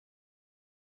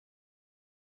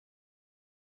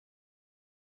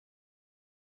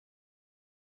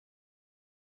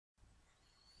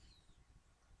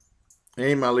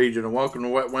Hey, my Legion, and welcome to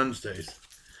Wet Wednesdays.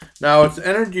 Now, it's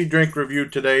energy drink review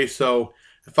today, so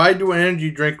if I do an energy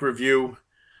drink review,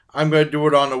 I'm going to do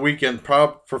it on the weekend,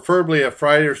 preferably a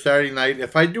Friday or Saturday night.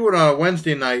 If I do it on a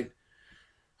Wednesday night,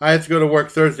 I have to go to work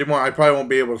Thursday morning. I probably won't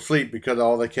be able to sleep because of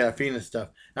all the caffeine and stuff.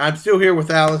 And I'm still here with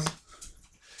Alice.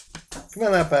 Come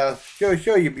on up, Alice.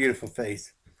 Show your beautiful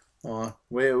face. Aw,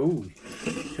 wait, ooh.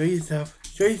 Show yourself.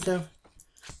 Show yourself.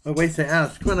 Oh, wait a second,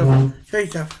 Alice. Come on up. Show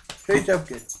yourself. Show yourself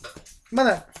good. Come on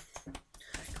up.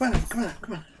 Come on, come on,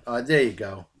 come on. Oh, there you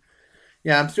go.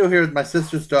 Yeah, I'm still here with my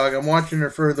sister's dog. I'm watching her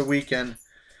for the weekend.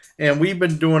 And we've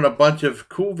been doing a bunch of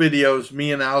cool videos,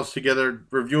 me and Alice together,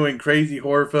 reviewing crazy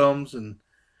horror films and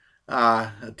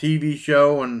a TV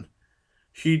show. And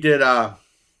she did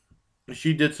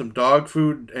she did some dog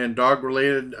food and dog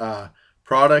related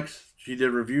products. She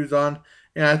did reviews on.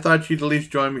 And I thought she'd at least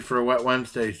join me for a Wet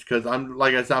Wednesdays because I'm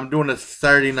like I said, I'm doing this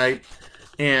Saturday night,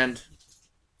 and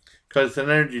because it's an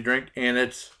energy drink and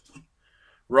it's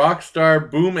Rockstar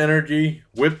Boom Energy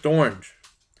Whipped Orange.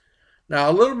 Now,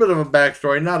 a little bit of a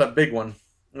backstory, not a big one.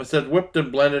 It says whipped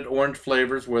and blended orange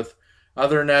flavors with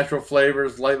other natural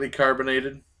flavors, lightly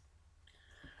carbonated.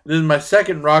 This is my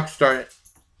second Rockstar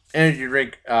energy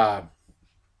drink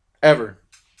ever.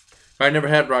 I never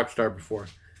had Rockstar before.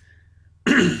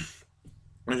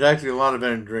 There's actually a lot of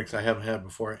energy drinks I haven't had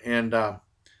before. And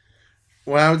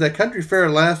when I was at Country Fair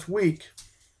last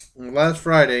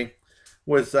Friday,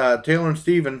 with Taylor and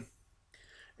Steven,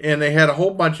 and they had a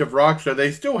whole bunch of Rockstar.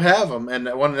 They still have them, and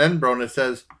one in Edinburgh, and it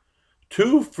says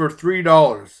 2 for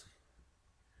 $3.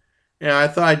 And I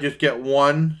thought I'd just get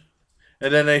one,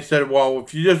 and then they said, well,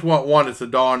 if you just want one, it's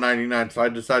 $1.99. So I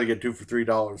decided to get 2 for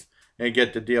 $3 and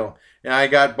get the deal. And I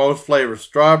got both flavors,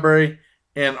 strawberry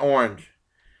and orange.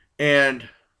 And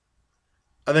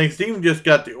I think Steven just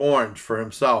got the orange for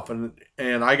himself, and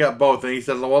I got both. And he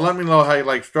said, well, let me know how you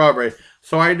like strawberry.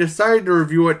 So I decided to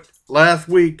review it last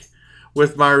week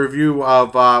with my review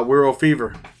of Werewolf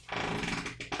Fever.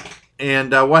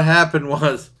 And what happened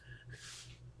was,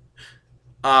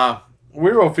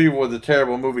 Werewolf Fever was a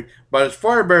terrible movie, but it's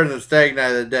far better than Stag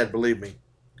Night of the Dead, believe me.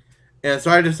 And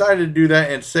so I decided to do that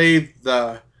and save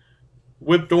the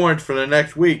whipped orange for the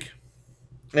next week.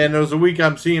 And it was a week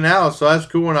I'm seeing Alice, so that's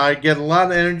cool, and I get a lot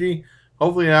of energy.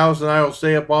 Hopefully Alice and I will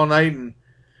stay up all night and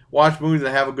watch movies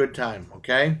and have a good time,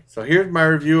 okay? So here's my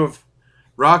review of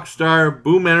Rockstar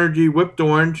Boom Energy Whipped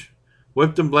Orange,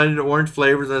 whipped and blended orange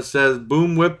flavors. And it says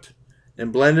Boom Whipped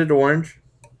and Blended Orange.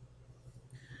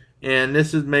 And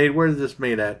this is made, where is this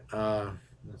made at?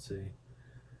 Let's see.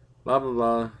 Blah,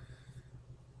 blah,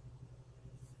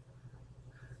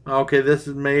 blah. Okay, this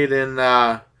is made in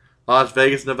Las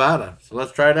Vegas, Nevada. So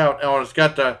let's try it out. Oh, and it's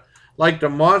got the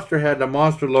Monster had the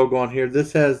Monster logo on here.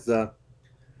 This has the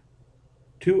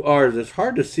two R's. It's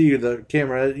hard to see the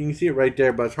camera. You can see it right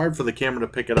there, but it's hard for the camera to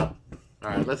pick it up. All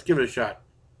right, let's give it a shot.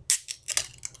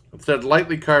 It said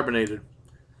lightly carbonated.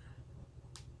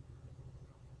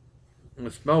 And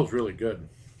it smells really good.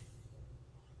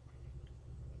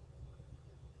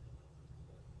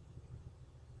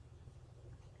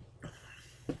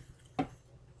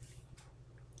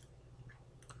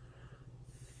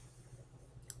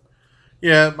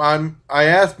 Yeah, I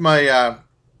asked my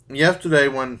yesterday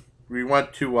when we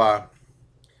went to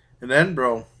in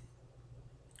Edinburgh.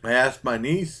 I asked my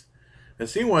niece and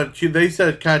see what they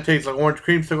said it kind of tastes like orange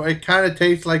cream. So it kind of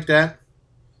tastes like that.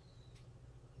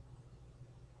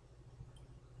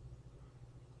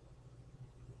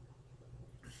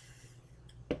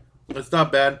 It's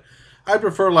not bad. I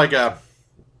prefer like a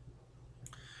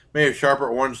maybe a sharper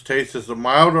orange taste. It's a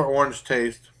milder orange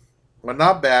taste, but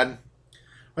not bad.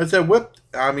 Like I said whipped.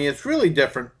 I mean, it's really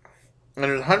different. And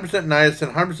there's 100%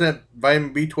 niacin, 100%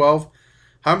 vitamin B12,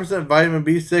 100% vitamin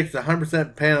B6, and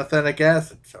 100% pantothenic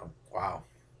acid. So, wow.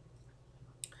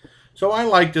 So I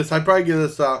like this. I probably give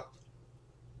this an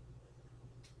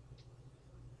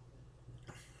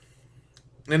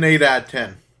 8 out of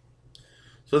 10.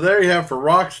 So there you have for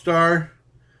Rockstar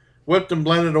whipped and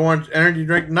blended orange energy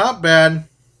drink. Not bad.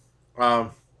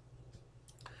 Um,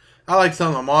 I like some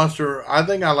of the Monster. I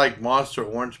think I like Monster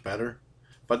Orange better.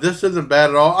 But this isn't bad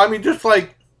at all. I mean, just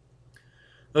like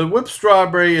the whipped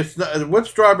strawberry, the whipped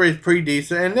strawberry is pretty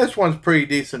decent, and this one's pretty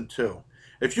decent too.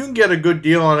 If you can get a good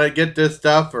deal on it, get this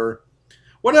stuff or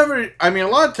whatever. I mean, a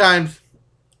lot of times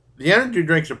the energy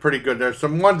drinks are pretty good. There's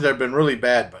some ones that have been really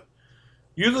bad, but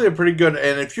usually they're pretty good.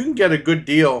 And if you can get a good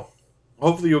deal,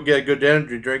 hopefully you'll get a good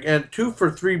energy drink. And 2 for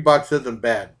 $3 isn't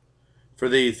bad for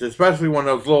these, especially when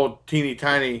those little teeny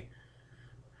tiny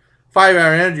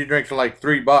 5-hour energy drinks are like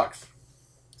 $3.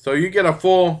 So you get a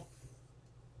full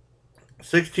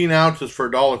 16 ounces for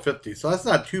 $1.50. So that's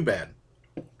not too bad.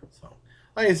 So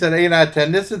like I said, 8 out of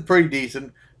 10. This is pretty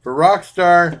decent for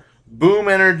Rockstar, Boom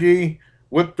Energy,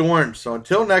 Whipped Orange. So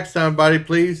until next time, buddy,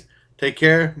 please take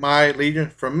care, my Legion.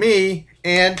 From me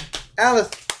and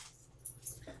Alice.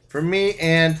 From me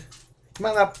and come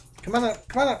on up, come on up,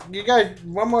 come on up. You guys,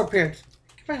 one more appearance.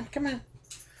 Come on, come on.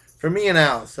 From me and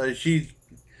Alice. So she's,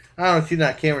 I don't know, she's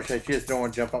not camera shy. She just don't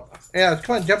want to jump up. Alice,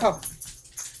 come on, jump up.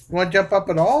 You want to jump up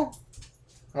at all?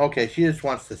 Okay, she just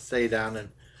wants to stay down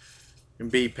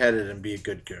and be petted and be a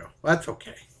good girl. That's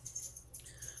okay.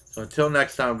 So until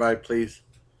next time, everybody, please,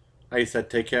 like I said,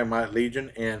 take care of my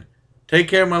Legion and take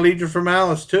care of my Legion from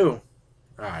Alice, too.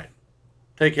 All right.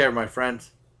 Take care, my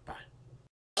friends.